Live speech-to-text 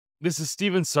This is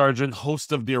Stephen Sargeant,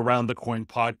 host of the Around the Coin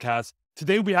podcast.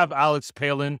 Today we have Alex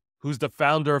Pelin, who's the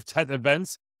founder of TET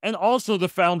Events and also the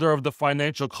founder of the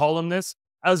Financial Columnist,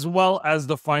 as well as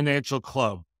the Financial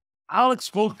Club. Alex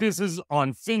focuses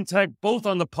on fintech, both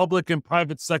on the public and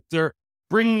private sector,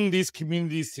 bringing these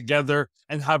communities together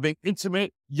and having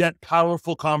intimate yet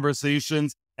powerful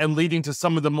conversations and leading to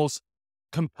some of the most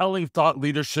compelling thought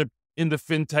leadership in the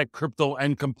fintech, crypto,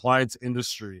 and compliance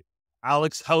industry.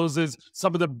 Alex houses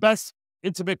some of the best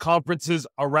intimate conferences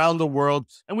around the world,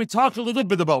 and we talk a little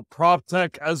bit about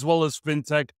PropTech as well as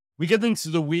fintech. We get into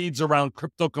the weeds around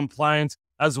crypto compliance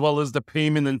as well as the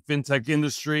payment and fintech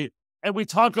industry, and we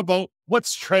talk about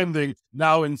what's trending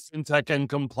now in fintech and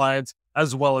compliance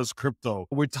as well as crypto.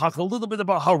 We talk a little bit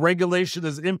about how regulation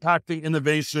is impacting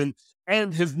innovation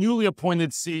and his newly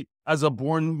appointed seat as a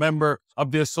board member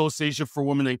of the Association for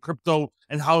Women in Crypto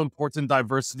and how important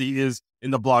diversity is in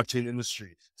the blockchain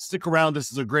industry. Stick around.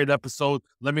 This is a great episode.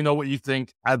 Let me know what you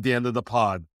think at the end of the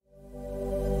pod.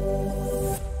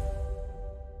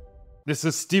 This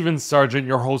is Stephen Sargeant,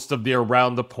 your host of the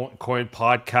Around the Coin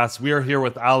podcast. We are here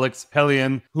with Alex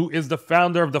Pelin, who is the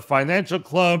founder of the Financial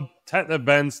Club, TET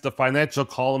Events, the Financial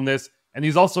Columnist, and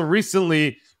he's also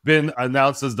recently been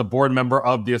announced as the board member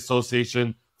of the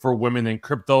Association for Women in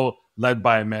Crypto, led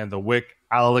by Amanda Wick.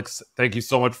 Alex, thank you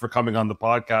so much for coming on the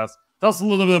podcast. Tell us a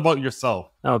little bit about yourself.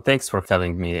 Oh, thanks for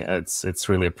having me. It's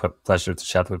really a pleasure to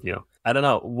chat with you. I don't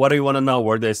know. What do you want to know?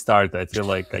 Where do I start? I feel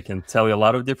like I can tell you a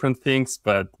lot of different things,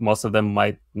 but most of them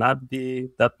might not be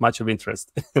that much of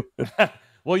interest.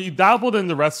 Well, you dabbled in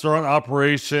the restaurant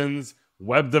operations,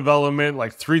 web development,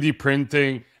 like 3D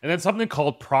printing, and then something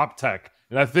called PropTech.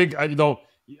 And I think,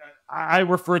 I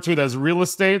refer to it as real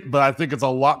estate, but I think it's a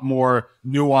lot more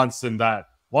nuanced than that.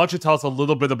 Why don't you tell us a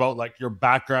little bit about like your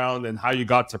background and how you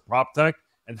got to PropTech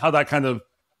and how that kind of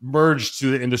merged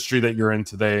to the industry that you're in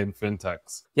today in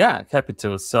fintechs? Yeah, happy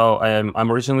to. So I'm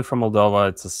originally from Moldova.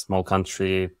 It's a small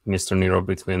country in Eastern Europe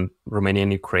between Romania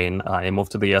and Ukraine. I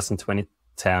moved to the US in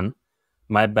 2010.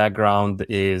 My background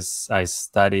is I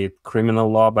studied criminal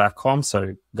law back home. So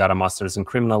I got a master's in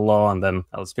criminal law, and then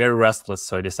I was very restless.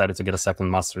 So I decided to get a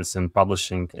second master's in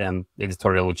publishing and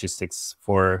editorial logistics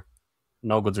for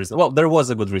no good reason. Well, there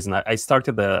was a good reason. I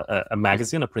started a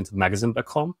magazine, a printed magazine back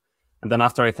home. And then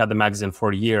after I had the magazine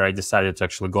for a year, I decided to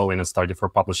actually go in and start it for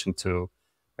publishing to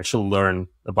actually learn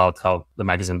about how the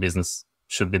magazine business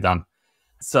should be done.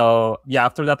 So yeah,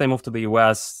 after that, I moved to the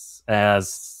US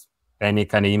as any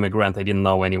kind of immigrant. I didn't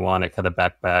know anyone. I had a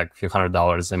backpack, a few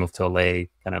 $100s. I moved to LA,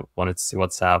 kind of wanted to see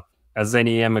what's up. As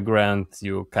any immigrant,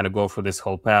 you kind of go through this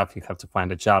whole path. You have to find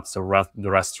a job. So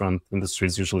the restaurant industry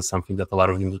is usually something that a lot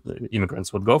of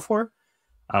immigrants would go for.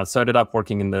 So I ended up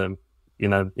working in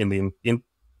the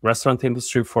restaurant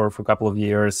industry for a couple of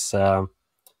years.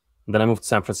 Then I moved to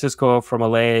San Francisco from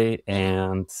LA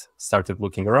and started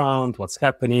looking around, what's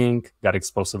happening, got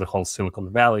exposed to the whole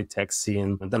Silicon Valley tech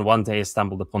scene. And then one day I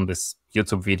stumbled upon this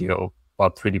YouTube video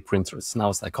about 3D printers. And I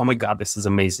was like, oh my God, this is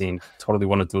amazing. Totally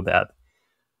want to do that.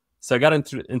 So I got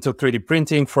into 3D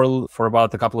printing for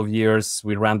about a couple of years.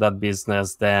 We ran that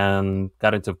business, then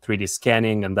got into 3D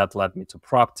scanning, and that led me to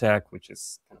PropTech, which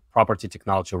is kind of property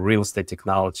technology, real estate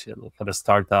technology. And we had a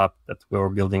startup that we were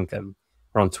building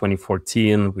around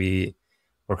 2014. We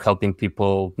were helping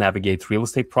people navigate real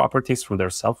estate properties from their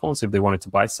cell phones if they wanted to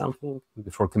buy something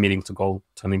before committing to go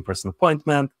to an in-person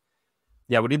appointment.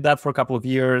 Yeah, we did that for a couple of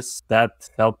years. That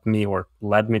helped me or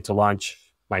led me to launch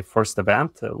my first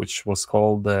event, which was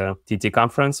called the TET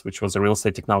Conference, which was a real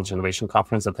estate technology innovation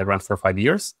conference that I ran for 5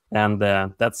 years. And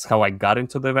that's how I got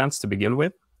into the events to begin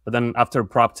with. But then after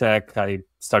PropTech, I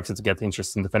started to get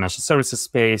interested in the financial services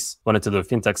space, wanted to do a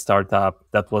fintech startup.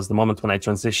 That was the moment when I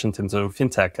transitioned into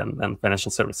fintech and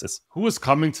financial services. Who was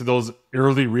coming to those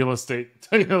early real estate?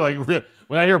 Like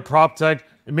when I hear PropTech,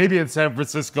 maybe in San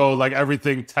Francisco, like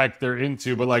everything tech they're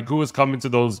into, but like who was coming to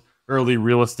those early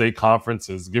real estate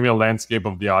conferences? Give me a landscape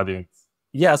of the audience.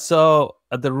 Yeah, so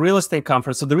at the real estate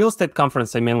conference,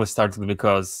 I mainly started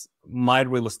because my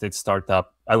real estate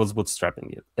startup, I was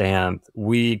bootstrapping it. And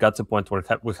we got to a point where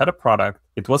we had a product,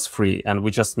 it was free, and we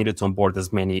just needed to onboard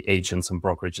as many agents and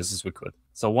brokerages as we could.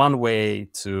 So one way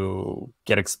to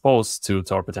get exposed to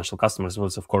our potential customers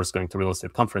was, of course, going to real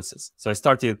estate conferences. So I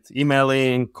started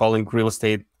emailing, calling real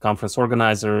estate conference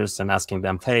organizers and asking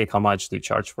them, hey, how much do you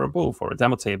charge for a booth or a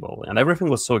demo table? And everything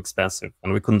was so expensive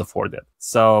and we couldn't afford it.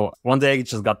 So one day I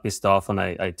just got pissed off and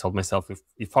I told myself,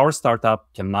 if our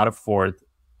startup cannot afford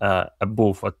a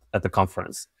booth at the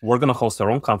conference, we're going to host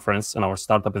our own conference and our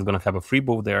startup is going to have a free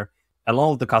booth there. And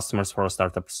all of the customers for our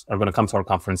startups are going to come to our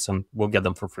conference and we'll get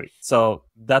them for free. So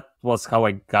that was how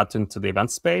I got into the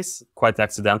event space. Quite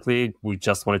accidentally, we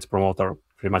just wanted to promote our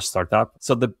pretty much startup.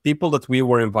 So the people that we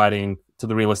were inviting to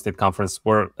the real estate conference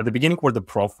were at the beginning were the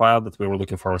profile that we were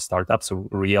looking for our startups, so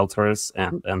realtors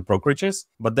and brokerages.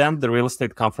 But then the real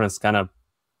estate conference kind of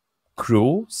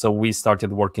grew. So we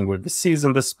started working with VCs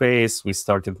in the space. We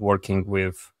started working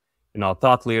with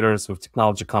thought leaders, with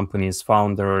technology companies,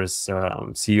 founders,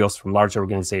 CEOs from large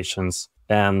organizations.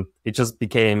 And it just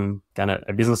became kind of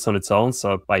a business on its own.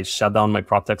 So I shut down my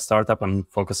PropTech startup and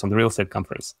focused on the real estate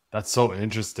conference. That's so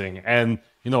interesting. And,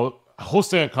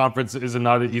 hosting a conference is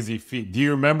not an easy feat. Do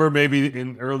you remember maybe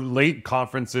in late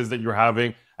conferences that you're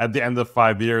having at the end of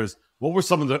 5 years, what were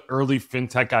some of the early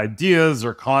fintech ideas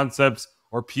or concepts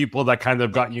or people that kind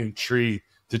of got you intrigued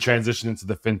to transition into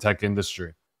the fintech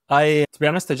industry? To be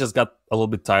honest, I just got a little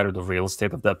bit tired of real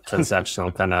estate, of that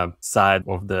transactional kind of side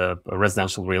of the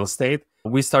residential real estate.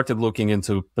 We started looking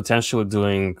into potentially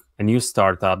doing a new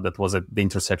startup that was at the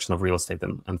intersection of real estate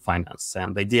and finance.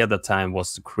 And the idea at the time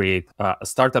was to create a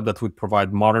startup that would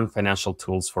provide modern financial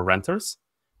tools for renters.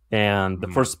 And the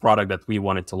first product that we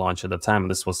wanted to launch at the time,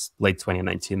 this was late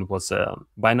 2019, was a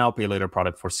buy now, pay later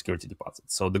product for security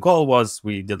deposits. So the goal was,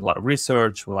 we did a lot of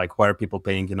research. We're like, why are people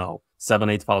paying,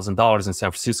 $7,000-8,000 in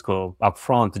San Francisco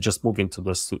upfront to just move into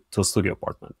to a studio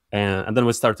apartment? And then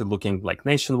we started looking like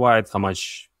nationwide, how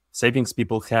much savings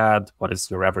people had, what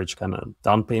is your average kind of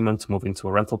down payment to move into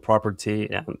a rental property?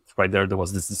 And right there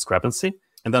was this discrepancy.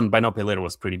 And then buy now, pay later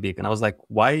was pretty big. And I was like,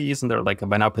 why isn't there like a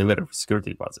buy now, pay later for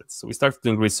security deposits? So we started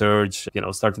doing research,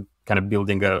 started kind of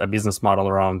building a business model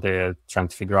around it, trying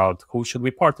to figure out who should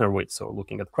we partner with. So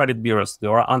looking at credit bureaus, they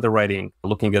are underwriting,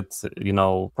 looking at,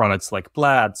 products like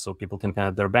Plaid, so people can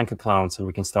have their bank accounts and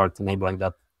we can start enabling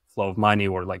that flow of money,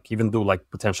 or like even do like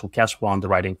potential cash flow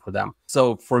underwriting for them.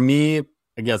 So for me,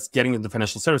 I guess getting into the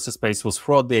financial services space was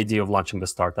fraud, the idea of launching the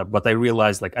startup. But I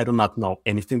realized I do not know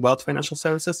anything about financial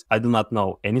services. I do not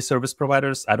know any service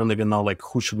providers. I don't even know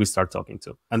who should we start talking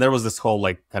to. And there was this whole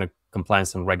kind of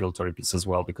compliance and regulatory piece as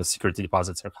well, because security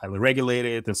deposits are highly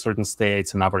regulated in certain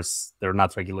states and others, they're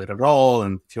not regulated at all.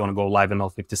 And if you want to go live in all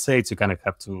 50 states, you kind of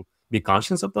have to be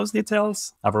conscious of those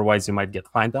details. Otherwise, you might get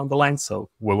fined down the line. So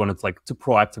we wanted to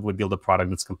proactively build a product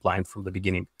that's compliant from the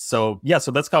beginning. So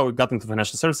that's how we got into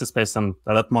financial services space. And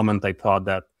at that moment, I thought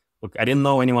that, look, I didn't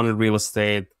know anyone in real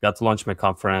estate, got to launch my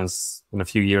conference. In a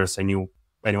few years, I knew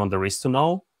anyone there is to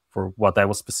know for what I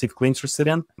was specifically interested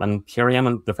in. And here I am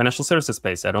in the financial services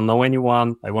space. I don't know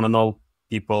anyone. I want to know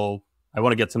people. I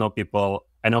want to get to know people.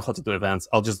 I know how to do events.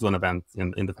 I'll just do an event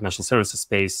in the financial services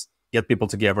space, get people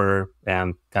together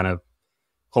and kind of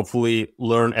hopefully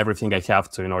learn everything I have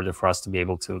to in order for us to be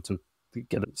able to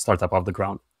get a startup off the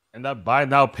ground. And that buy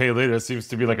now, pay later seems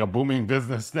to be like a booming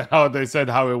business now. They said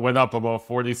how it went up about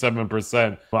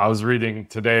 47%. I was reading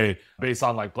today based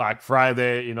on Black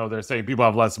Friday, they're saying people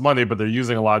have less money, but they're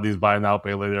using a lot of these buy now,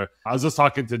 pay later. I was just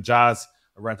talking to Jas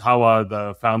Renthawa,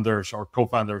 the founder or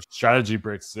co-founder of Strategy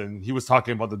Bricks, and he was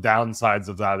talking about the downsides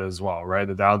of that as well, right?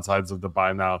 The downsides of the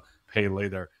buy now, pay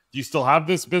later. Do you still have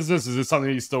this business? Is it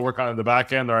something you still work on in the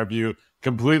back end, or have you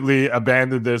completely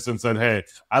abandoned this and said, hey,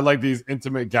 I like these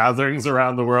intimate gatherings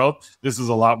around the world. This is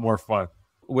a lot more fun.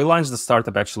 We launched the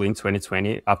startup actually in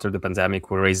 2020. After the pandemic,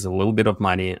 we raised a little bit of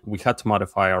money. We had to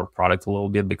modify our product a little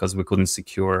bit because we couldn't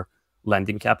secure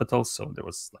lending capital. So there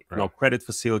was no credit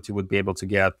facility would be able to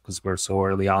get because we're so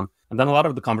early on. And then a lot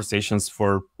of the conversations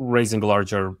for raising a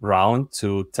larger round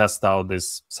to test out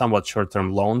these somewhat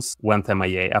short-term loans went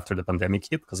MIA after the pandemic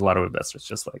hit, because a lot of investors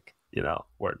just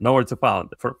were nowhere to found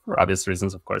for obvious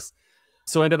reasons, of course.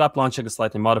 So I ended up launching a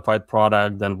slightly modified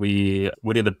product. Then we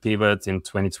did a pivot in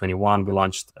 2021. We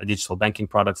launched a digital banking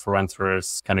product for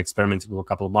renters, kind of experimenting with a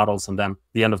couple of models. And then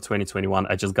the end of 2021,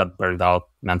 I just got burned out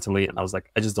mentally. And I was like,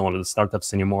 I just don't want to do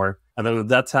startups anymore. And then at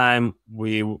that time,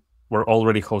 we were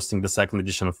already hosting the second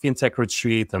edition of Fintech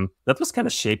Retreat. And that was kind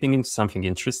of shaping into something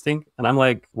interesting. And I'm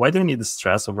like, why do I need the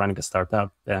stress of running a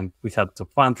startup? And we had to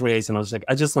fundraise. And I was like,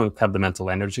 I just don't have the mental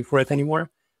energy for it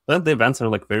anymore. Then the events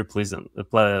are very pleasant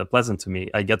to me.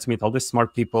 I get to meet all these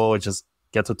smart people. I just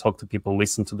get to talk to people,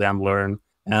 listen to them, learn.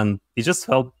 And it just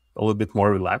felt a little bit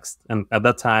more relaxed. And at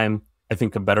that time, I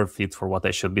think a better fit for what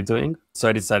I should be doing. So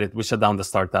I decided we shut down the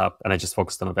startup and I just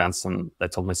focused on events. And I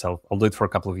told myself, I'll do it for a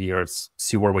couple of years,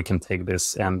 see where we can take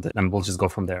this, and we'll just go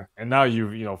from there. And now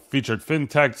you've featured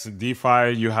fintechs,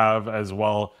 DeFi, you have as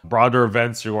well broader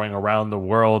events. You're going around the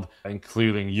world,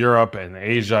 including Europe and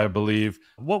Asia, I believe.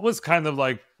 What was kind of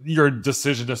your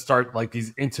decision to start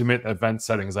these intimate event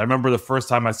settings? I remember the first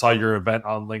time I saw your event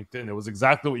on LinkedIn, it was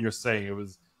exactly what you're saying. It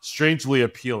was strangely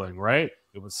appealing, right?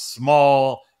 It was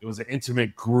small. It was an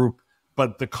intimate group.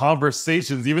 But the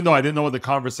conversations, even though I didn't know what the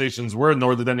conversations were,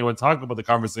 nor did anyone talk about the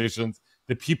conversations,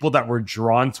 the people that were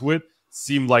drawn to it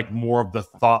seemed like more of the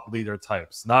thought leader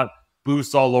types, not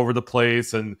booths all over the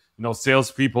place and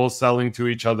salespeople selling to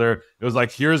each other. It was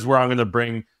like, here's where I'm going to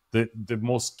bring the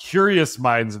most curious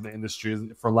minds in the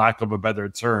industry, for lack of a better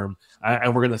term,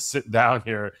 and we're going to sit down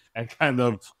here and kind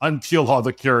of unpeel all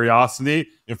the curiosity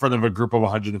in front of a group of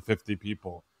 150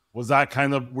 people. Was that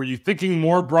kind of, were you thinking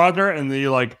more broader and then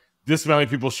you're like, this many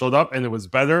people showed up and it was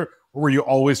better, or were you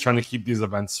always trying to keep these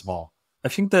events small? I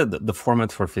think that the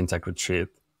format for Fintech Retreat,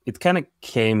 it kind of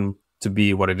came to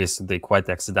be what it is today, quite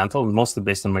accidental, mostly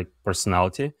based on my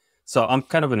personality. So I'm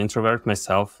kind of an introvert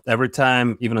myself. Every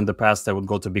time, even in the past, I would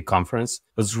go to a big conference,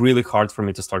 it was really hard for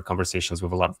me to start conversations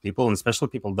with a lot of people, and especially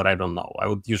people that I don't know. I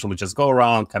would usually just go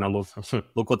around, kind of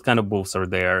look what kind of booths are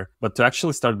there. But to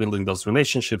actually start building those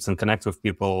relationships and connect with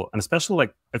people, and especially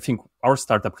like, I think our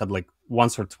startup had like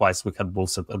once or twice we had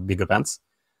booths at big events.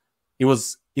 It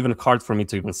was even hard for me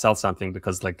to even sell something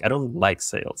because like I don't like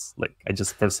sales. Like I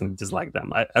just personally dislike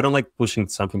them. I don't like pushing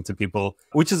something to people,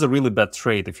 which is a really bad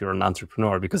trait if you're an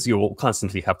entrepreneur, because you will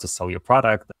constantly have to sell your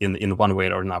product in one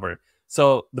way or another.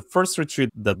 So the first retreat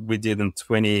that we did in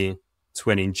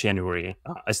 2020 in January,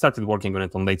 I started working on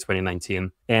it in late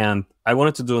 2019. And I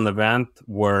wanted to do an event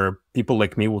where people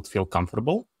like me would feel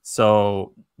comfortable.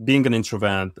 So being an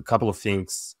introvert, a couple of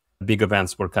things, big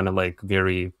events were kind of like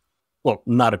very, well,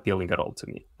 not appealing at all to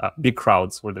me. Big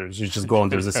crowds where you just go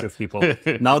and there's a sea of people.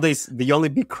 Nowadays, the only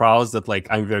big crowds that like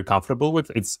I'm very comfortable with,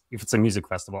 if it's a music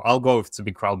festival. I'll go if it's a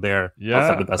big crowd there. I'll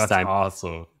have the best time.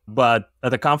 Awesome. But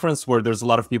at a conference where there's a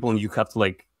lot of people and you have to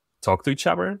like talk to each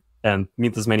other and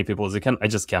meet as many people as you can, I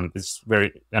just can't. It's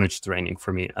very energy draining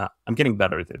for me. I'm getting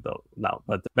better at it though now.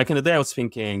 But back in the day, I was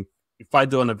thinking, if I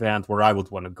do an event where I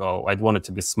would want to go, I'd want it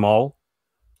to be small.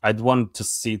 I'd want to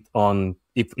sit on,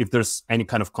 if there's any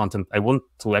kind of content, I want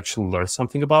to actually learn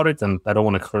something about it. And I don't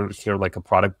want to hear like a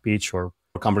product pitch or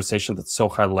a conversation that's so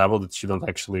high level that you don't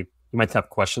actually, you might have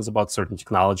questions about certain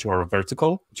technology or a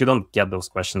vertical, but you don't get those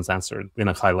questions answered in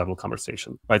a high level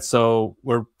conversation, right? So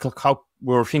we're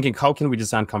thinking, how can we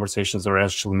design conversations that are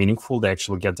actually meaningful? They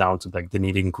actually get down to like the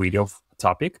nitty gritty of a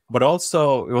topic. But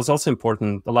also, it was also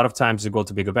important. A lot of times you go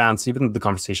to big events, even the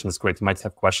conversation is great. You might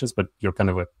have questions, but you're kind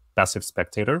of a passive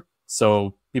spectator.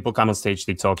 So people come on stage,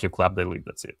 they talk, you clap, they leave,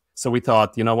 that's it. So we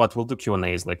thought, you know what, we'll do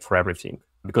Q&As like for everything.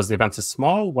 Because the event is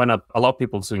small, why not allow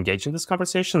people to engage in these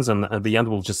conversations? And at the end,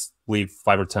 we'll just leave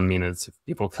 5 or 10 minutes. If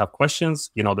people have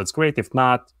questions, that's great. If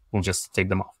not, we'll just take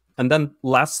them off. And then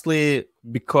lastly,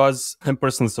 because I'm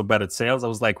personally so bad at sales, I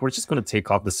was like, we're just going to take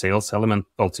off the sales element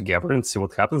altogether and see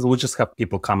what happens. We'll just have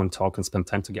people come and talk and spend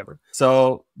time together.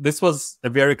 So this was a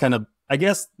very kind of, I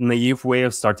guess, naive way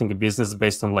of starting a business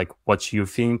based on like what you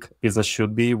think business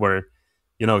should be, where,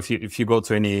 if you go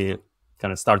to any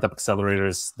kind of startup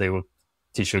accelerators, they will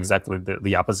teach you exactly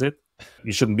the opposite.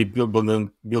 You shouldn't be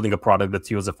building a product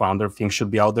that you as a founder think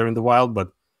should be out there in the wild, but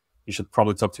you should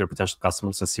probably talk to your potential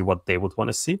customers and see what they would want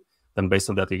to see. Then based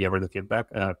on that, you give her the feedback.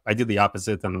 I did the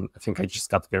opposite, and I think I just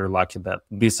got very lucky that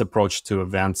this approach to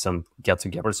events and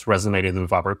get-togethers resonated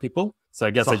with other people. So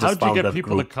I guess I just found that how'd you get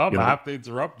people to come? I have to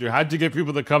interrupt you. How'd you get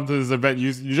people to come to this event?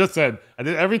 You just said, I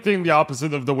did everything the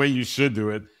opposite of the way you should do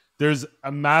it. There's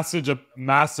a massive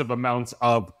amounts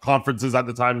of conferences at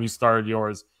the time you started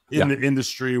yours in the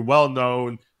industry,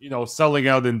 well-known, selling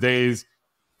out in days,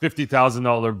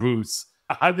 $50,000 booths.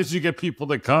 How did you get people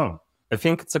to come? I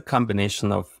think it's a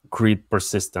combination of grit,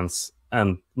 persistence,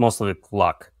 and most of it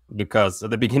luck. Because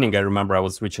at the beginning, I remember I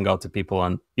was reaching out to people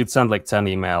and you'd send like 10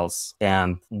 emails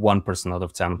and one person out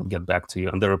of 10 would get back to you.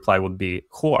 And the reply would be,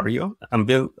 who are you? And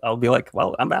I'll be like,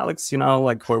 well, I'm Alex,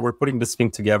 like we're putting this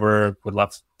thing together. Would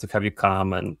love to have you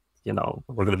come. And,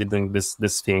 we're going to be doing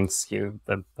this things here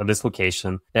at this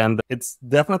location. And it's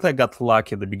definitely, I got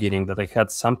lucky at the beginning that I had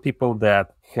some people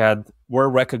that were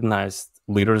recognized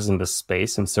leaders in the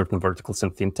space in certain verticals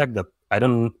in fintech that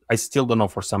I still don't know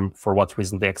for what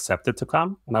reason they accepted to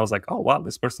come. And I was like, oh, wow,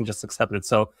 this person just accepted.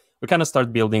 So we kind of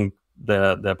start building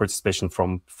the participation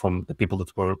from the people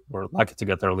that were lucky to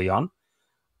get early on.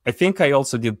 I think I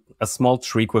also did a small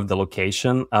trick with the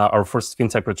location. Our first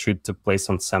fintech retreat took place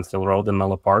on Central Road in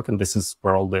Menlo Park. And this is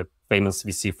where all the famous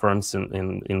VC firms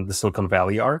in the Silicon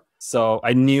Valley are. So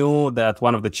I knew that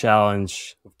one of the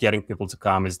challenge of getting people to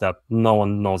come is that no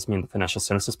one knows me in the financial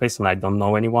services space and I don't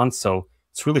know anyone. So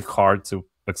it's really hard to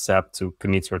accept to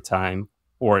commit your time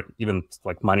or even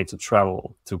like money to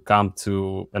travel to come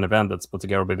to an event that's put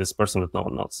together by this person that no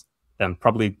one knows. and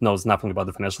probably knows nothing about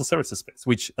the financial services space,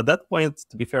 which at that point,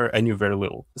 to be fair, I knew very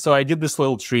little. So I did this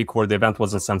little trick where the event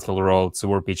was on Central Road. So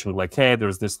we're pitching like, hey,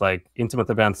 there's this like intimate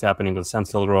event happening on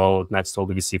Central Road next to all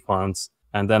the VC funds.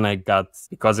 And then I got,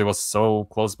 because it was so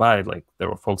close by, like there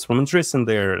were folks from Andreessen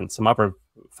there and some other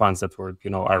funds that were,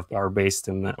 are based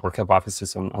in or have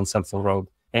offices on Central Road.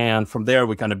 And from there,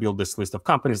 we kind of built this list of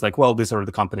companies like, well, these are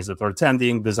the companies that are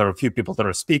attending. These are a few people that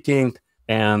are speaking.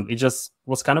 And it just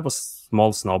was kind of a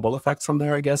small snowball effect from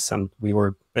there, I guess. And we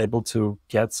were able to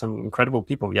get some incredible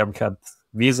people. Yeah, we had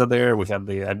Visa there. We had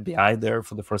the FBI there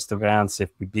for the first events,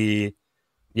 FBB.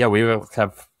 Yeah, we have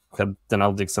had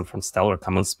Danielle Dixon from Stellar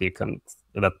come and speak. And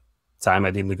at that time,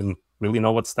 I didn't even really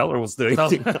know what Stellar was doing.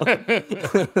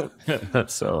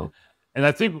 So... And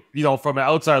I think, from an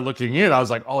outside looking in, I was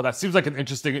like, oh, that seems like an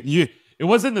interesting... It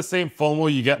wasn't the same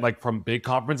FOMO you get like from big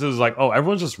conferences. It was like, oh,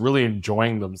 everyone's just really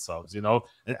enjoying themselves, and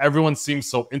everyone seems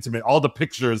so intimate. All the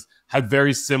pictures had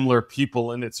very similar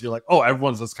people in it. So you're like, oh,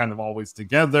 everyone's just kind of always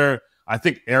together. I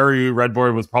think Ari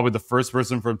Redboard was probably the first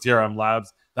person from TRM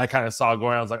Labs that I kind of saw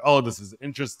going. I was like, oh, this is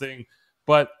interesting.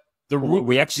 But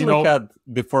we actually had,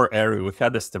 before Ari, we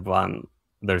had Esteban,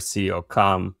 their CEO,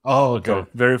 come. Oh, okay.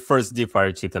 Very first DeFi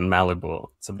retreat in Malibu.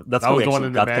 So that's that how was we the one actually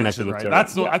in got the connected mansion, with right? Terra.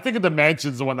 That's I think the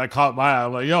mansion's the one that caught my eye.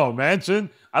 I'm like, yo, mansion.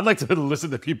 I'd like to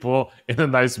listen to people in a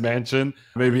nice mansion.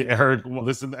 Maybe Eric will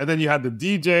listen. And then you had the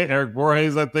DJ, Eric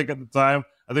Borges, I think at the time.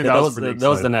 I think that was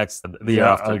the next, the year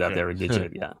after that, Eric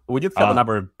DJ. Yeah. We did have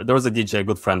there was a DJ, a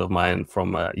good friend of mine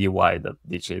from UI that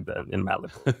DJ'd in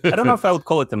Malibu. I don't know if I would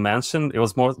call it a mansion. It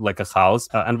was more like a house.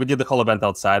 And we did the whole event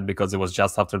outside because it was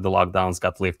just after the lockdowns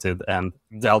got lifted. And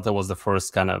Delta was the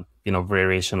first kind of,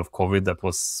 variation of COVID that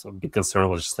was a big concern,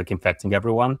 was just like infecting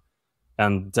everyone.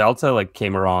 And Delta like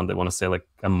came around, I want to say like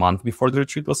a month before the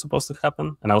retreat was supposed to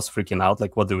happen. And I was freaking out,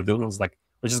 like, what do we do? And I was like,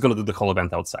 we're just going to do the whole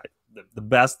event outside. The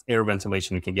best air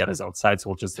ventilation you can get is outside, so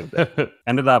we'll just do that.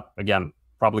 Ended up, again,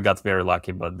 probably got very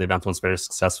lucky, but the event was very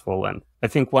successful. And I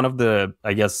think one of the,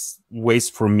 ways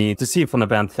for me to see if an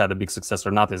event had a big success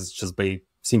or not is just by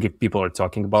seeing if people are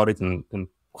talking about it and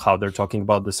how they're talking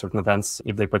about the certain events,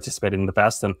 if they participated in the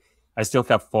past. And I still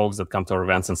have folks that come to our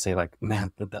events and say like,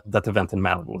 man, that event in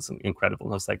Malibu was incredible.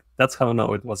 And I was like, that's how I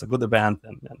know it was a good event.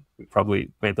 And we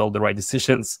probably made all the right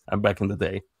decisions back in the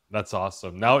day. That's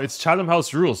awesome. Now it's Chatham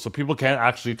House rules, so people can't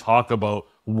actually talk about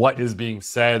what is being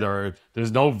said, or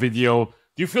there's no video.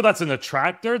 Do you feel that's an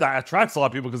attractor? That attracts a lot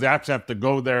of people because they actually have to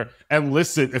go there and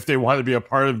listen if they want to be a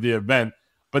part of the event.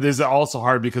 But is it also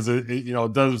hard because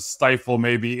it does stifle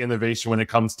maybe innovation when it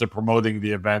comes to promoting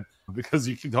the event because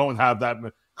you don't have that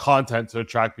content to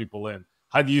attract people in?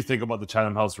 How do you think about the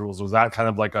Chatham House rules? Was that kind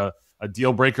of like a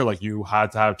deal breaker? Like you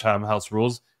had to have Chatham House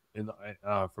rules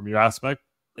from your aspect?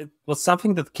 It was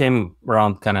something that came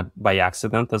around kind of by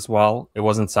accident as well. It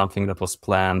wasn't something that was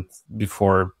planned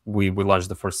before we launched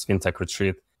the first Fintech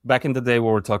retreat. Back in the day,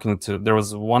 we were there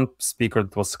was one speaker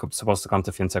that was supposed to come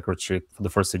to Fintech retreat for the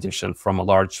first edition from a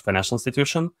large financial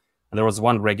institution. And there was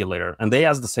one regulator. And they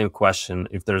asked the same question,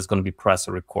 if there's going to be press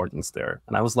or recordings there.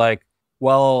 And I was like,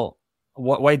 well,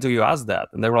 why do you ask that?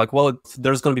 And they were like, well, if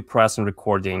there's going to be press and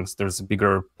recordings, there's a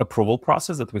bigger approval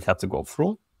process that we have to go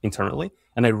through internally.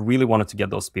 And I really wanted to get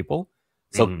those people.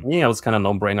 So it was kind of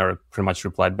no-brainer. I pretty much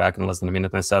replied back in less than a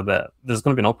minute. And I said that there's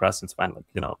going to be no press. It's fine. Like,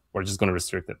 we're just going to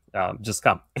restrict it. Just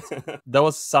come. That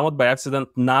was somewhat by accident.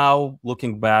 Now,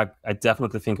 looking back, I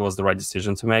definitely think it was the right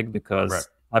decision to make because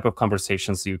type of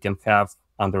conversations you can have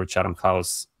under a Chatham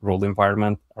House rule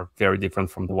environment are very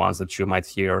different from the ones that you might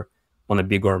hear on a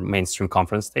big or mainstream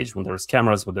conference stage when there's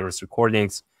cameras, when there's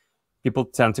recordings. People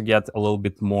tend to get a little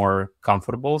bit more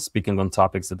comfortable speaking on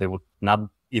topics that they would not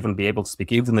even be able to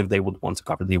speak, even if they would want to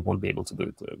cover, they won't be able to do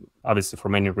it. Obviously, for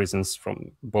many reasons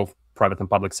from both private and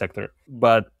public sector.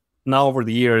 But now over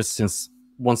the years,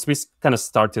 once we kind of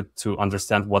started to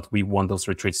understand what we want those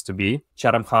retreats to be,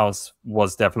 Chatham House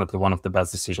was definitely one of the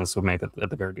best decisions we made at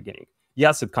the very beginning.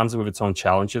 Yes, it comes with its own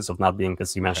challenges of not being,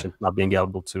 as you mentioned, not being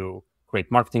able to create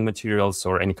marketing materials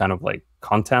or any kind of like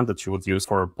content that you would use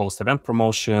for post-event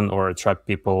promotion or attract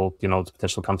people, to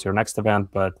potentially come to your next event.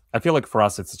 But I feel like for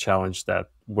us, it's a challenge that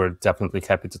we're definitely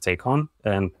happy to take on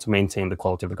and to maintain the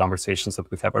quality of the conversations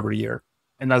that we have every year.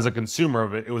 And as a consumer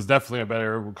of it, it was definitely a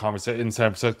better conversation in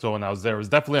San Francisco when I was there. It was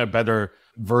definitely a better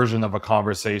version of a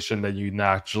conversation that you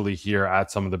naturally hear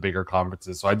at some of the bigger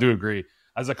conferences. So I do agree.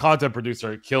 As a content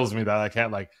producer, it kills me that I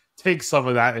can't take some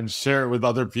of that and share it with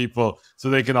other people so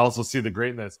they can also see the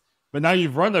greatness. But now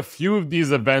you've run a few of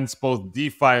these events, both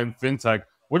DeFi and FinTech.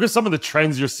 What are some of the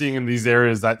trends you're seeing in these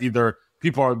areas that either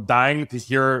people are dying to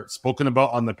hear spoken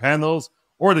about on the panels,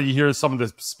 or that you hear some of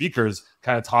the speakers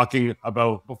kind of talking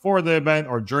about before the event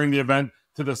or during the event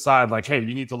to the side, like, hey,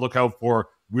 you need to look out for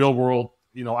real world,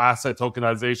 asset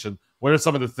tokenization. What are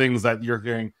some of the things that you're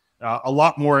hearing a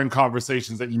lot more in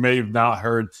conversations that you may have not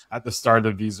heard at the start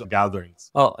of these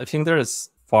gatherings? Well, I think there is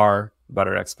far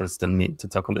better experts than me to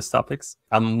talk on these topics.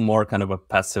 I'm more kind of a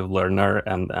passive learner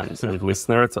and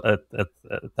listener at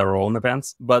our own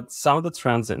events. But some of the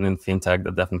trends in fintech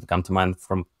that definitely come to mind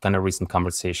from kind of recent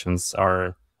conversations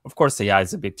are, of course, AI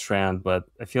is a big trend, but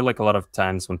I feel like a lot of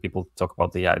times when people talk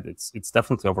about AI, it's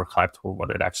definitely overhyped for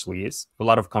what it actually is. A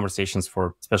lot of conversations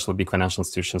for especially big financial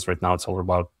institutions right now, it's all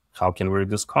about how can we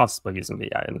reduce costs by using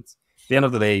AI. And at the end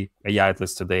of the day, AI, at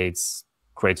least today, it's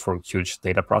great for huge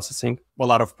data processing. A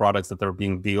lot of products that are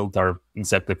being built are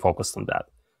exactly focused on that.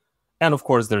 And of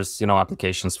course, there's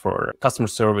applications for customer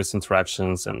service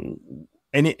interactions and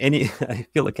any I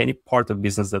feel like any part of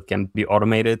business that can be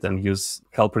automated and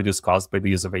help reduce costs by the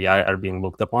use of AI are being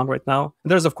looked upon right now. And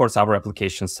there's of course other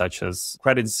applications such as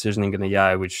credit decisioning in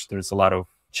AI, which there's a lot of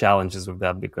challenges with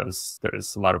that because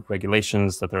there's a lot of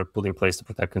regulations that are put in place to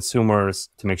protect consumers,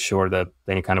 to make sure that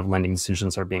any kind of lending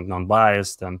decisions are being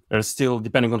non-biased. And there's still,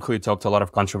 depending on who you talk to, a lot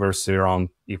of controversy around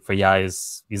if AI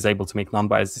is able to make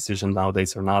non-biased decisions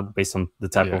nowadays or not, based on the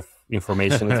type of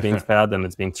information it's being fed and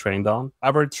it's being trained on.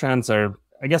 Other trends are,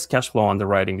 I guess, cash flow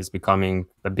underwriting is becoming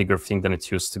a bigger thing than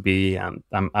it used to be. And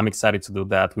I'm excited to do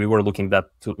that. We were looking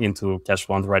into cash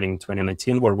flow underwriting in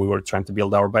 2019, where we were trying to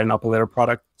build our buy now pay later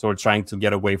product. So we're trying to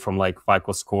get away from like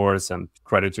FICO scores and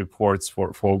credit reports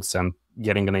for folks and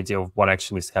getting an idea of what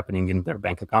actually is happening in their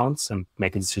bank accounts and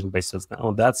make a decision based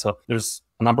on that. So there's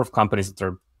a number of companies that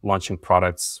are launching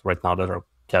products right now that are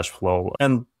cash flow.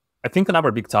 And I think another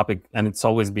big topic, and it's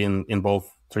always been in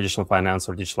both traditional finance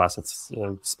or digital assets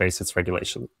space, it's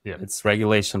regulation. Yeah, it's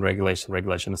regulation,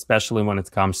 especially when it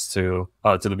comes to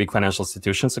the big financial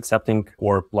institutions accepting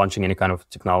or launching any kind of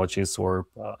technologies or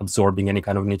absorbing any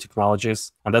kind of new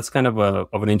technologies. And that's kind of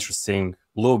an interesting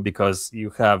loop because you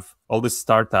have all these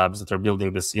startups that are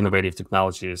building these innovative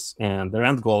technologies, and their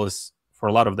end goal is, for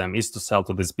a lot of them, is to sell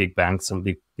to these big banks and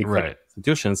big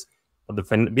institutions. But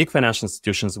the big financial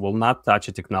institutions will not touch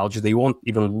a technology. They won't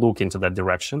even look into that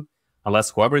direction unless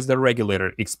whoever is the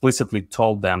regulator explicitly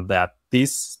told them that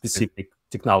this specific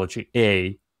technology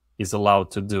A is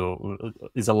allowed to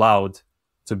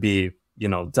be,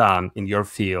 done in your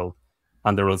field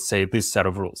under, let's say, this set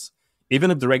of rules.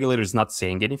 Even if the regulator is not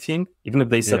saying anything, even if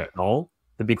they said no,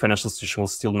 the big financial institution will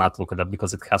still not look at that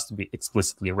because it has to be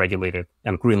explicitly regulated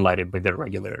and green-lighted by their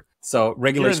regulator. So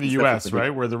regulation here in the US, right,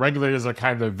 where the regulators are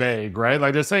kind of vague, right?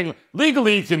 Like they're saying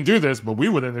legally you can do this, but we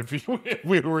wouldn't if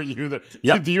we were you.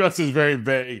 The US is very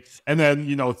vague. And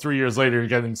then, 3 years later, you're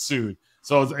getting sued.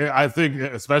 So I think,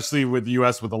 especially with the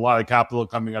US, with a lot of capital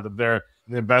coming out of their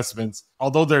investments,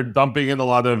 although they're dumping in a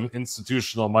lot of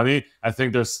institutional money, I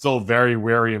think they're still very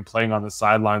wary and playing on the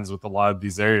sidelines with a lot of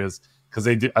these areas. Because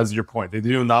they do, as your point, they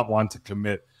do not want to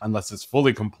commit unless it's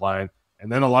fully compliant. And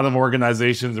then a lot of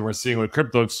organizations, and we're seeing with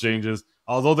crypto exchanges,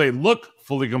 although they look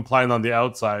fully compliant on the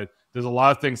outside, there's a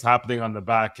lot of things happening on the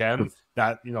back end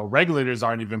that regulators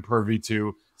aren't even privy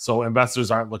to. So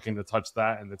investors aren't looking to touch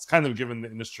that, and it's kind of given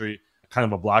the industry kind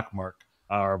of a black mark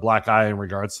or a black eye in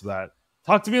regards to that.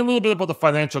 Talk to me a little bit about the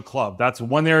financial club. That's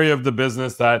one area of the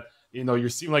business that you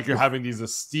seem like you're having these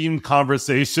esteemed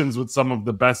conversations with some of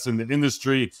the best in the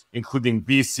industry, including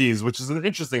VCs, which is an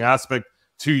interesting aspect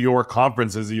to your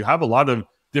conferences. You have a lot of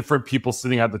different people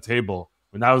sitting at the table.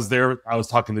 When I was there, I was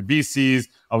talking to VCs.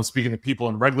 I was speaking to people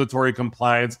in regulatory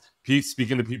compliance,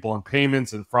 speaking to people in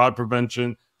payments and fraud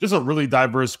prevention, just a really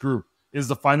diverse group. Is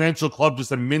the financial club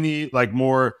just a mini,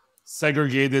 more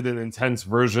segregated and intense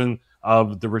version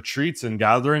of the retreats and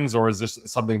gatherings, or is this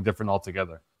something different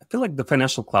altogether? I feel like the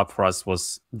financial club for us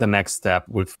was the next step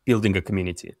with building a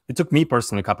community. It took me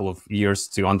personally a couple of years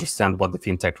to understand what the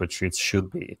fintech retreats should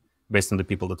be based on the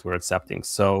people that we're accepting.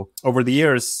 So over the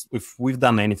years, if we've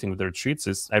done anything with the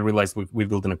retreats, I realized we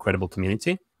built an incredible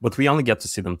community, but we only get to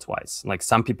see them twice. Like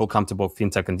some people come to both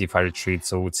fintech and DeFi retreats,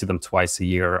 so we'd see them twice a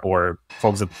year, or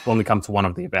folks that only come to one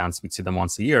of the events, we'd see them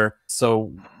once a year.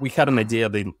 So we had an idea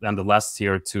in the last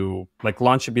year to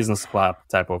launch a business club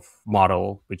type of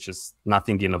model, which is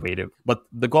nothing innovative. But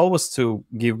the goal was to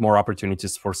give more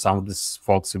opportunities for some of these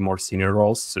folks with more senior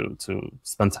roles to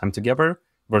spend time together,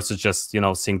 versus just,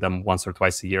 seeing them once or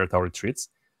twice a year at our retreats.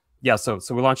 Yeah, so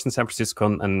we launched in San Francisco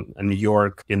and New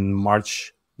York in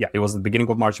March yeah, it was the beginning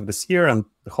of March of this year. And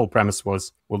the whole premise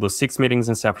was we'll do 6 meetings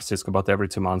in San Francisco about every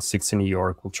 2 months, 6 in New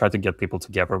York. We'll try to get people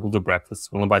together. We'll do breakfast.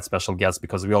 We'll invite special guests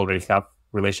because we already have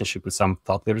relationship with some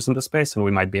thought leaders in the space, and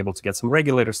we might be able to get some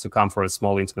regulators to come for a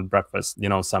small intimate breakfast,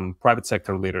 some private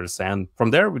sector leaders, and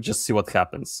from there we just see what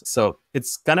happens. So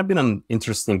it's kind of been an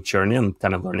interesting journey and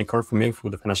kind of learning curve for me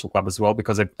with the financial club as well,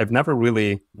 because I've never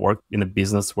really worked in a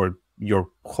business where your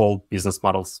whole business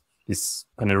models is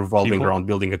kind of revolving around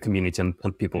building a community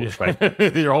and people, right?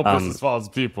 Your whole business follows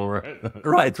people,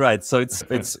 right? right. So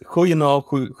it's who you know,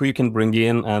 who you can bring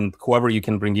in, and whoever you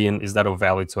can bring in is that of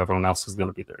value to everyone else who's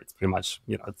going to be there. It's pretty much,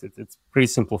 it's pretty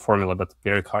simple formula, but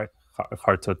very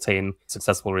hard to attain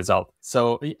successful result.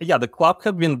 So yeah, the club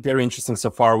has been very interesting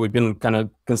so far. We've been kind of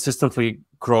consistently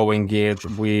growing it.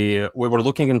 We were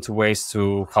looking into ways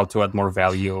to how to add more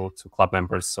value to club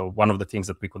members. So one of the things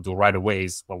that we could do right away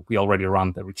is, well, we already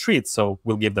run the retreat, so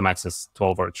we'll give them access to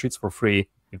all of our retreats for free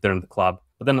if they're in the club.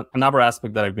 But then another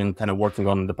aspect that I've been kind of working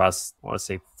on in the past, I want to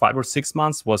say 5 or 6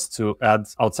 months, was to add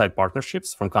outside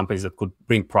partnerships from companies that could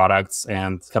bring products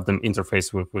and have them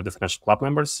interface with the financial club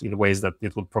members in ways that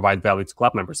it would provide value to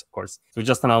club members, of course. So we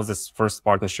just announced this first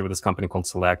partnership with this company called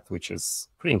Select, which is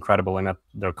pretty incredible. I met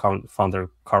their current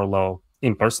founder, Carlo,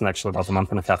 in person actually about a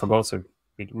month and a half ago. So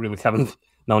we really haven't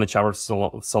known each other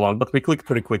so long, but we clicked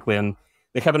pretty quickly, and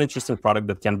they have an interesting product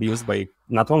that can be used by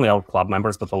not only our club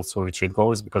members, but also retreat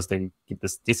goers, because they give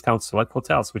this discounts to like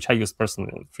hotels, which I use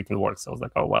personally, and it freaking works. I was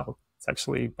like, oh, wow, it's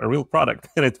actually a real product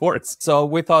and it works. So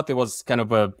we thought it was kind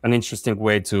of an interesting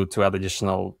way to add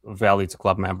additional value to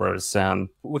club members. And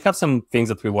we have some things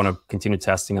that we want to continue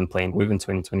testing and playing with in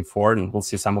 2024. And we'll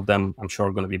see some of them, I'm sure,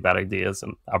 are going to be bad ideas,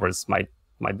 and others might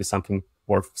be something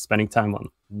worth spending time on.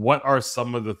 What are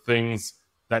some of the things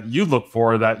that you look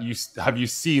for that you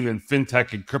seen in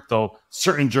fintech and crypto?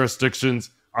 Certain jurisdictions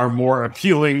are more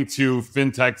appealing to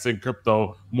fintechs and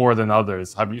crypto more than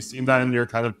others. Have you seen that in your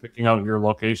kind of picking out your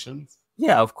locations?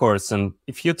 Yeah, of course. And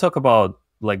if you talk about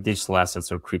like digital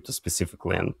assets or crypto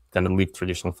specifically and kind of leave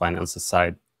traditional finance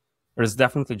aside, there's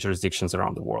definitely jurisdictions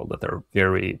around the world that are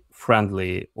very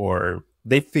friendly, or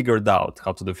they figured out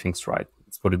how to do things right.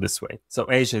 Let's put it this way. So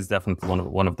Asia is definitely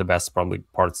one of the best probably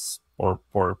parts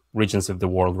or regions of the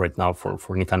world right now for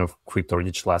any kind of crypto or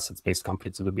digital assets-based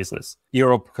company to do business.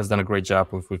 Europe has done a great job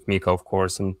with Miko, of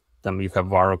course, and then you have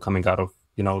Varo coming out of,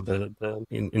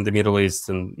 in the Middle East,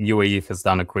 and UAE has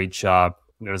done a great job.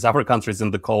 There's other countries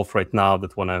in the Gulf right now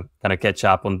that want to kind of catch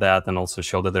up on that and also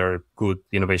show that there are good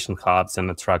innovation hubs and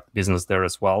attract business there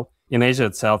as well. In Asia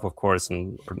itself, of course,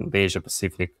 and in the Asia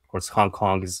Pacific, of course, Hong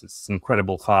Kong is an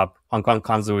incredible hub. Hong Kong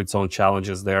comes with its own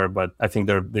challenges there, but I think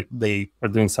they are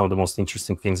doing some of the most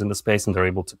interesting things in the space, and they're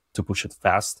able to push it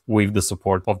fast with the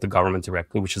support of the government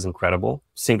directly, which is incredible.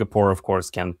 Singapore, of course,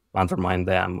 can undermine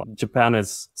them. Japan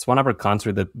it's one other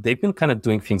country that they've been kind of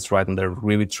doing things right, and they're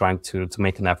really trying to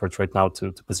make an effort right now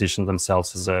to position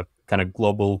themselves as a kind of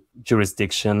global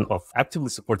jurisdiction of actively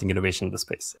supporting innovation in the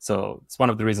space. So it's one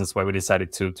of the reasons why we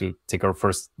decided to take our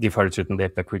first DeFi retreat in the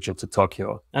APEC region to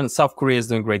Tokyo. And South Korea is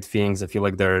doing great things. I feel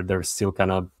like they're still kind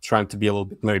of trying to be a little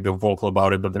bit maybe vocal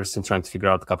about it, but they're still trying to figure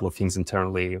out a couple of things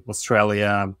internally.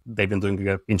 Australia, they've been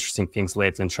doing interesting things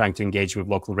lately and trying to engage with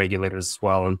local regulators as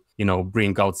well, and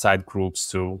bring outside groups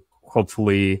to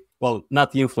hopefully, well,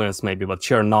 not influence maybe, but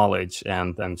share knowledge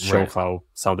and show how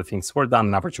some of the things were done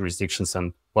in other jurisdictions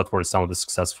and what were some of the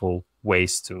successful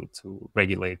ways to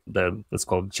regulate let's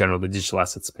call it generally the digital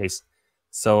asset space.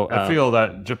 So I feel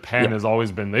that Japan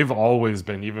they've always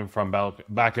been, even from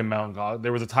back in Mount God.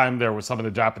 There was a time there where some of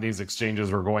the Japanese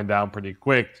exchanges were going down pretty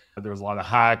quick. There was a lot of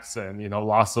hacks and,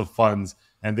 loss of funds,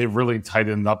 and they've really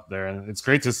tightened up there. And it's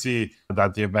great to see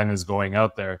that the event is going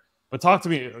out there. But talk to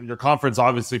me, your conference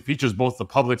obviously features both the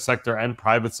public sector and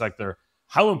private sector.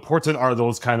 How important are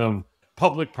those kind of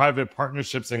public-private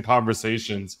partnerships and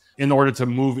conversations in order to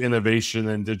move innovation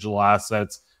in digital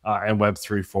assets and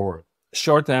Web3 forward?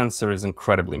 Short answer is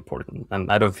incredibly important. And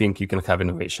I don't think you can have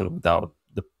innovation without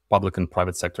the public and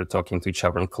private sector talking to each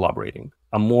other and collaborating.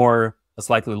 A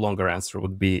slightly longer answer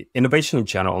would be innovation in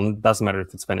general, and it doesn't matter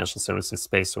if it's financial services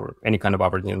space or any kind of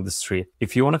other industry.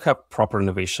 If you want to have proper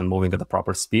innovation moving at a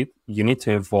proper speed, you need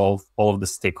to involve all of the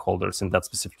stakeholders in that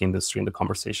specific industry in the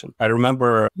conversation. I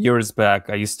remember years back,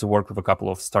 I used to work with a couple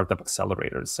of startup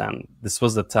accelerators, and this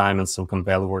was the time in Silicon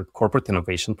Valley where corporate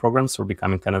innovation programs were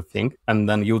becoming kind of thing. And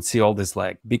then you would see all these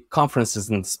like big conferences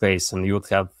in the space, and you would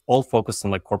have all focused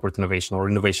on like corporate innovation or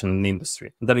innovation in the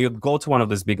industry. And then you'd go to one of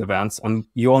these big events and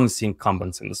you only see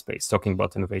incumbents in the space talking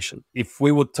about innovation. If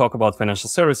we would talk about financial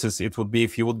services, it would be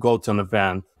if you would go to an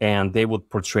event and they would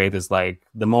portray it as like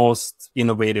the most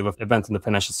innovative event in the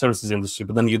financial services industry,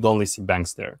 but then you'd only see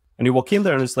banks there. And you walk in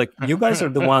there and it's like, you guys are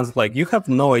the ones, like, you have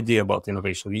no idea about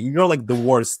innovation. You're like the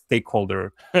worst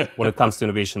stakeholder when it comes to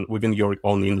innovation within your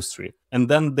own industry. And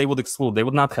then they would exclude, they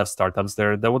would not have startups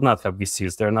there. They would not have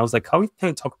VCs there. And I was like, how can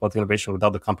you talk about innovation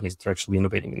without the companies that are actually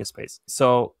innovating in this space?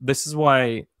 So this is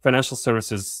why financial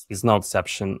services is no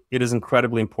exception. It is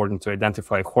incredibly important to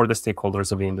identify who are the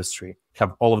stakeholders of the industry,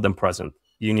 have all of them present.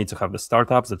 You need to have the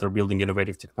startups that are building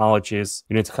innovative technologies.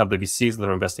 You need to have the VCs that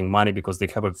are investing money because they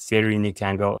have a very unique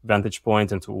angle, vantage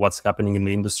point into what's happening in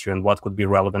the industry and what could be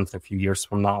relevant a few years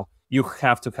from now. You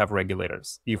have to have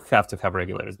regulators. You have to have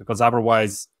regulators because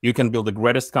otherwise you can build the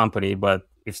greatest company, but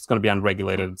if it's going to be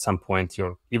unregulated at some point,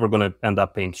 you're either going to end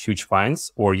up paying huge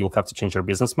fines or you'll have to change your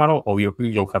business model or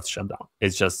you'll have to shut down.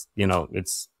 It's just,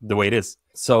 it's the way it is.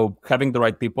 So having the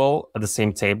right people at the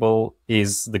same table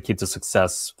is the key to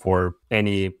success for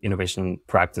any innovation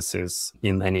practices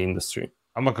in any industry.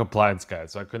 I'm a compliance guy,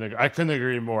 so I couldn't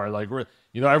agree more. Like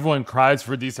everyone cries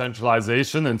for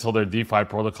decentralization until their DeFi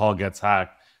protocol gets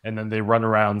hacked. And then they run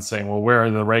around saying, well, where are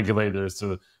the regulators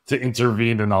to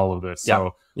intervene in all of this?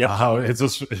 So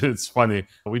it's funny.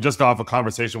 We just got off a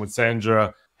conversation with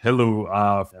Sandra Hillu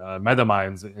of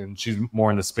MetaMinds, and she's more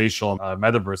in the spatial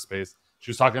metaverse space. She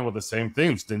was talking about the same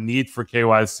things, the need for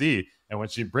KYC. And when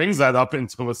she brings that up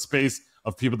into a space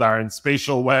of people that are in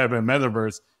spatial web and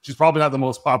metaverse, she's probably not the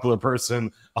most popular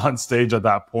person on stage at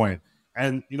that point.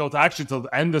 And, to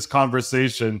end this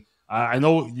conversation, I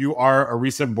know you are a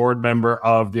recent board member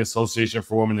of the Association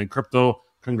for Women in Crypto.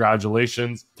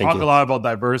 Congratulations. Talk a lot about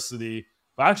diversity.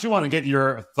 But I actually want to get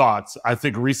your thoughts. I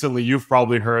think recently you've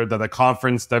probably heard that a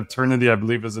conference, Devternity, I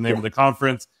believe is the name of the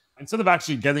conference, instead of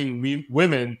actually getting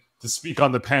women to speak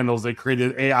on the panels, they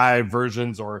created AI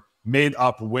versions or made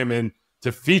up women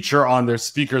to feature on their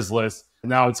speakers list.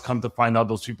 Now it's come to find out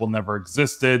those people never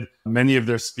existed. Many of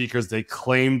their speakers they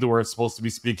claimed were supposed to be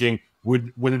speaking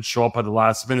wouldn't show up at the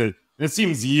last minute. And it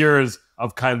seems years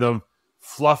of kind of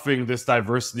fluffing this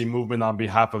diversity movement on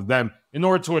behalf of them in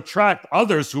order to attract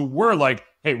others who were like,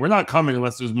 hey, we're not coming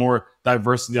unless there's more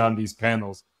diversity on these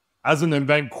panels. As an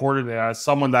event coordinator, as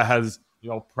someone that has,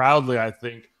 proudly, I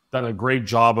think, done a great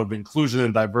job of inclusion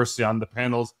and diversity on the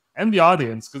panels and the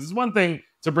audience, because it's one thing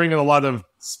to bring in a lot of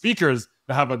speakers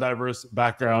that have a diverse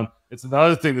background. It's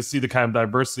another thing to see the kind of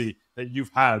diversity that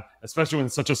you've had, especially when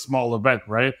it's such a small event,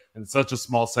 right? And such a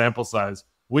small sample size.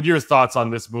 What are your thoughts on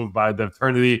this move by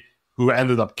Devternity, who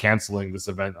ended up canceling this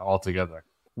event altogether?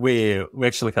 We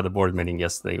actually had a board meeting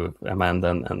yesterday with Amanda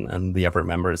and the other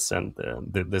members, and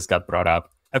this got brought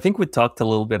up. I think we talked a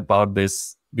little bit about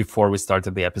this before we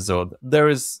started the episode. There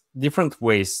is different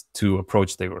ways to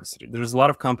approach diversity. There's a lot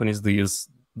of companies that use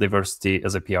diversity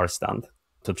as a PR stunt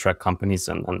to attract companies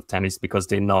and attendees because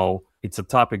they know it's a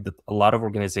topic that a lot of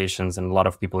organizations and a lot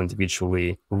of people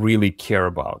individually really care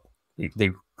about.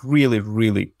 They really,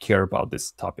 really care about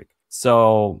this topic.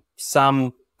 So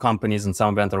some companies and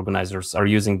some event organizers are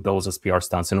using those as PR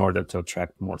stunts in order to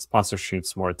attract more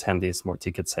sponsorships, more attendees, more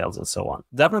ticket sales, and so on.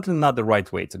 Definitely not the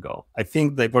right way to go. I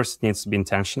think diversity needs to be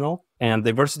intentional, and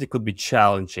diversity could be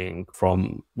challenging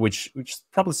which is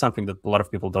probably something that a lot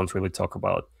of people don't really talk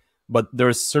about. But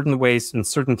there's certain ways in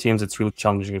certain teams, it's really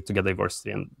challenging to get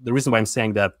diversity. And the reason why I'm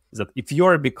saying that is that if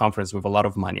you're a big conference with a lot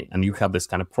of money and you have this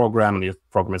kind of program and your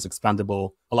program is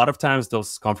expandable, a lot of times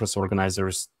those conference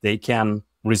organizers, they can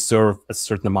reserve a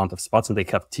certain amount of spots and they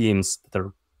have teams that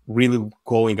are really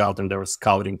going out and they're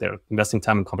scouting, they're investing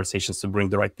time in conversations to bring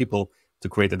the right people to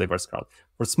create a diverse crowd.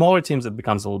 For smaller teams, it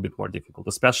becomes a little bit more difficult,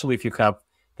 especially if you have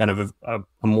kind of a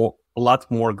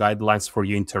lot more guidelines for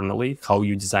you internally, how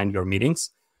you design your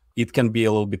meetings. It can be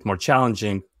a little bit more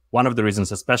challenging. One of the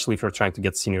reasons, especially if you're trying to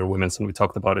get senior women, and we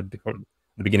talked about it before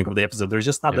the beginning of the episode, there's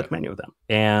just not that many of them.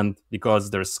 And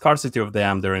because there's scarcity of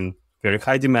them, they're in very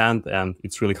high demand and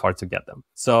it's really hard to get them.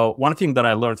 So one thing that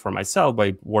I learned for myself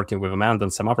by working with Amanda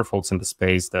and some other folks in the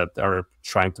space that are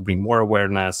trying to bring more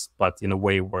awareness, but in a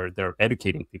way where they're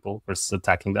educating people versus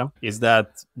attacking them, is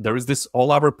that there is this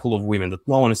all other pool of women that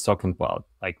no one is talking about.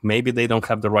 Like maybe they don't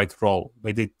have the right role,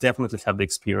 but they definitely have the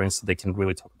experience so they can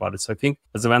really talk about it. So I think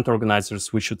as event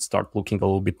organizers, we should start looking a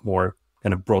little bit more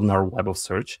kind of broaden our web of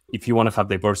search. If you want to have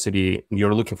diversity,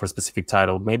 you're looking for a specific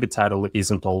title, maybe title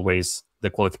isn't always the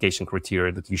qualification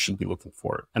criteria that you should be looking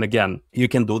for. And again, you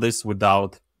can do this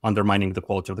without undermining the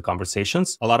quality of the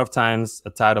conversations. A lot of times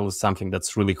a title is something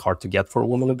that's really hard to get for a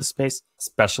woman in the space,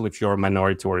 especially if you're a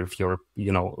minority or if you're,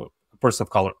 a person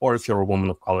of color or if you're a woman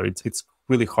of color. It's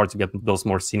really hard to get those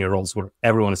more senior roles where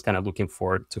everyone is kind of looking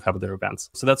forward to have their events.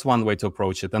 So that's one way to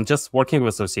approach it. And just working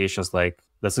with associations like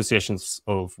the Associations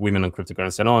of Women in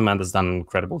Cryptocurrency. I know Amanda's done an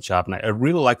incredible job, and I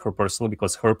really like her personally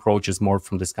because her approach is more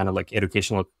from this kind of like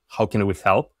educational, how can we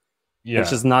help? Yeah.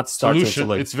 Which is not starting solution. to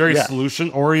like, it's very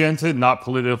solution oriented, not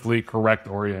politically correct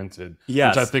oriented,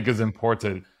 yes. which I think is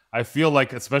important. I feel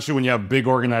like, especially when you have big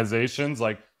organizations,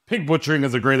 like pig butchering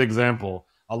is a great example.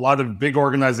 A lot of big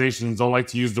organizations don't like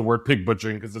to use the word pig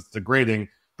butchering because it's degrading,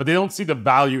 but they don't see the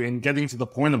value in getting to the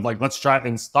point of like, let's try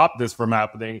and stop this from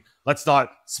happening. Let's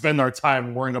not spend our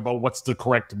time worrying about what's the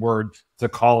correct word to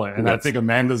call it. And I think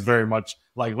Amanda's very much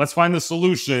like, let's find the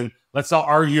solution. Let's not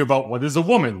argue about what is a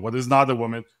woman, what is not a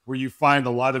woman, where you find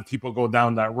a lot of people go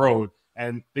down that road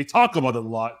and they talk about it a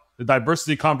lot. The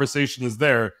diversity conversation is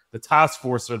there. The task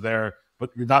force are there, but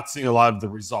you're not seeing a lot of the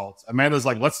results. Amanda's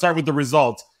like, let's start with the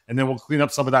results and then we'll clean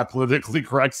up some of that politically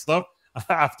correct stuff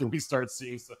after we start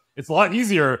seeing stuff. It's a lot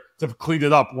easier to clean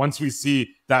it up once we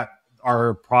see that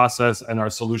our process and our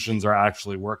solutions are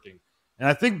actually working. And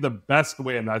I think the best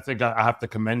way, and I think I have to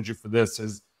commend you for this,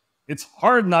 is it's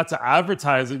hard not to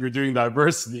advertise that you're doing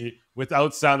diversity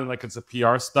without sounding like it's a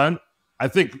PR stunt. I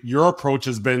think your approach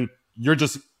has been, you're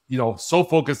just, so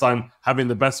focused on having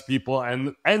the best people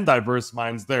and diverse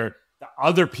minds there that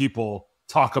other people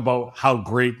talk about how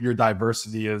great your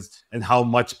diversity is and how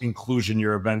much inclusion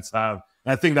your events have.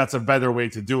 And I think that's a better way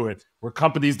to do it, where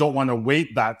companies don't want to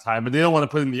wait that time and they don't want to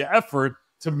put in the effort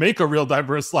to make a real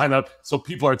diverse lineup so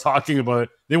people are talking about it.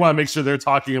 They want to make sure they're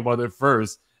talking about it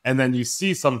first. And then you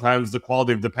see sometimes the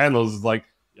quality of the panels is like,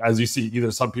 as you see,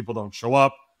 either some people don't show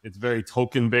up, it's very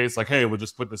token based, like, hey, we'll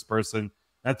just put this person.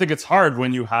 And I think it's hard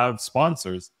when you have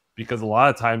sponsors because a lot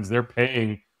of times they're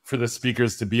paying for the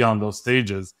speakers to be on those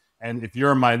stages. And if you're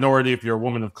a minority, if you're a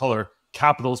woman of color,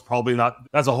 capital is probably not,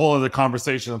 that's a whole other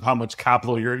conversation of how much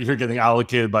capital you're getting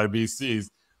allocated by VCs.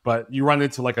 But you run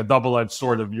into like a double-edged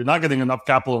sword of you're not getting enough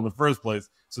capital in the first place.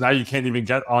 So now you can't even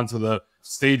get onto the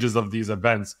stages of these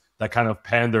events that kind of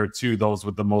pander to those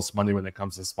with the most money when it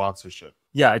comes to sponsorship.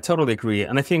 Yeah, I totally agree.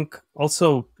 And I think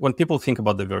also when people think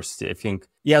about diversity, I think,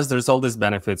 yes, there's all these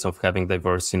benefits of having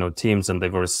diverse, teams and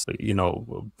diverse,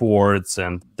 boards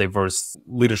and diverse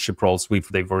leadership roles with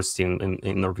diversity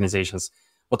in organizations.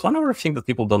 But one other thing that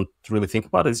people don't really think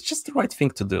about is just the right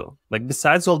thing to do. Like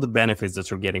besides all the benefits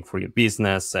that you're getting for your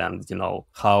business and,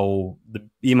 how the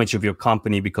image of your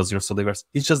company, because you're so diverse,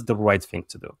 it's just the right thing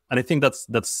to do. And I think that's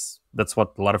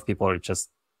what a lot of people are just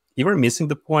either missing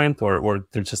the point or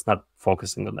they're just not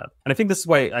focusing on that. And I think this is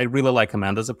why I really like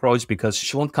Amanda's approach, because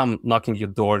she won't come knocking your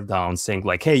door down saying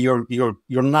like, hey, you're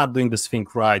not doing this thing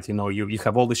right. You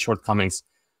have all these shortcomings.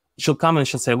 She'll come and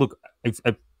she'll say, look,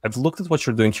 I've looked at what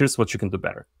you're doing. Here's what you can do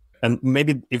better. And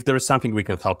maybe if there is something we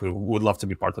can help you, we would love to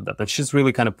be part of that. And she's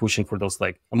really kind of pushing for those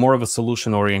like more of a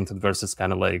solution oriented versus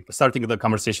kind of like starting the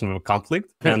conversation with a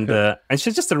conflict. And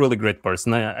she's just a really great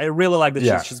person. I really like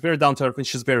that she's very down to earth and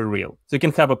she's very real. So you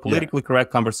can have a politically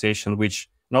correct conversation, which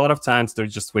a lot of times they're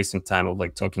just wasting time of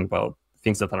like talking about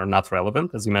things that are not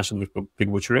relevant, as you mentioned with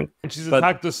pig butchering. And she's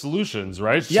attacked the solutions,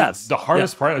 right? Yes. The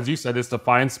hardest part, as you said, is to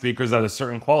find speakers at a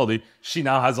certain quality. She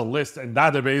now has a list and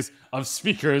database of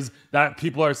speakers that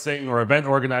people are saying, or event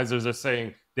organizers are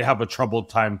saying, they have a troubled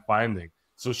time finding.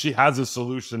 So she has a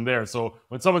solution there. So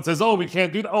when someone says, oh, we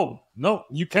can't do that. Oh, no,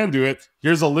 you can do it.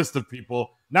 Here's a list of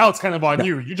people. Now it's kind of on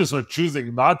you. You just are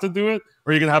choosing not to do it,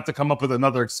 or you're going to have to come up with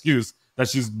another excuse that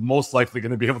she's most likely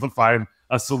going to be able to find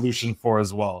a solution for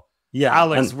as well. Yeah,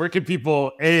 Alex, where can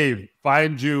people, A,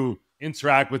 find you,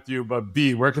 interact with you, but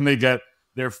B, where can they get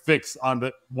their fix on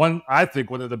the one, I think,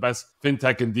 one of the best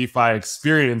fintech and DeFi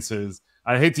experiences?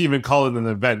 I hate to even call it an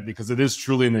event because it is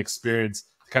truly an experience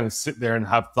to kind of sit there and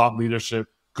have thought leadership,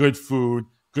 good food,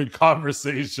 good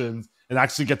conversations, and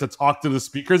actually get to talk to the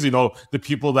speakers, the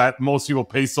people that most people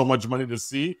pay so much money to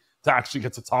see, to actually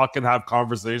get to talk and have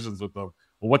conversations with them.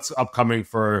 What's upcoming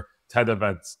for TET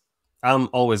Events? I'm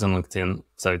always on LinkedIn.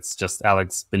 So it's just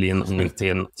Alex Pelin on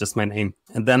LinkedIn, just my name.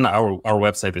 And then our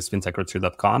website is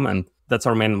fintech.com. And that's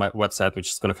our main website,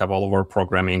 which is going to have all of our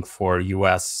programming for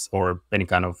US or any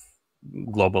kind of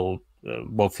global,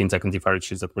 both fintech and DeFi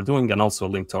retreats that we're doing, and also a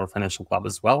link to our financial club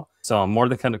as well. So I'm more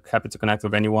than kind of happy to connect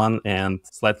with anyone. And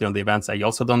slightly on the events, I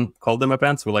also don't call them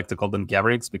events. We like to call them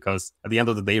gatherings, because at the end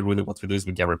of the day, really what we do is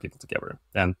we gather people together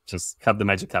and just have the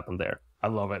magic happen there. I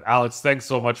love it. Alex, thanks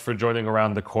so much for joining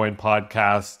Around the Coin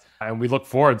podcast. And we look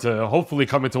forward to hopefully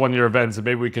coming to one of your events, and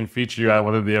maybe we can feature you at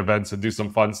one of the events and do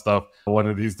some fun stuff one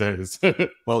of these days.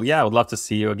 Well, yeah, I would love to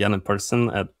see you again in person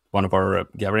at one of our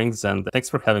gatherings. And thanks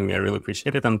for having me. I really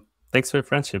appreciate it. And thanks for your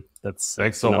friendship.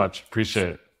 Thanks so much. Appreciate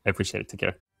it. I appreciate it. Take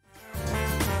care.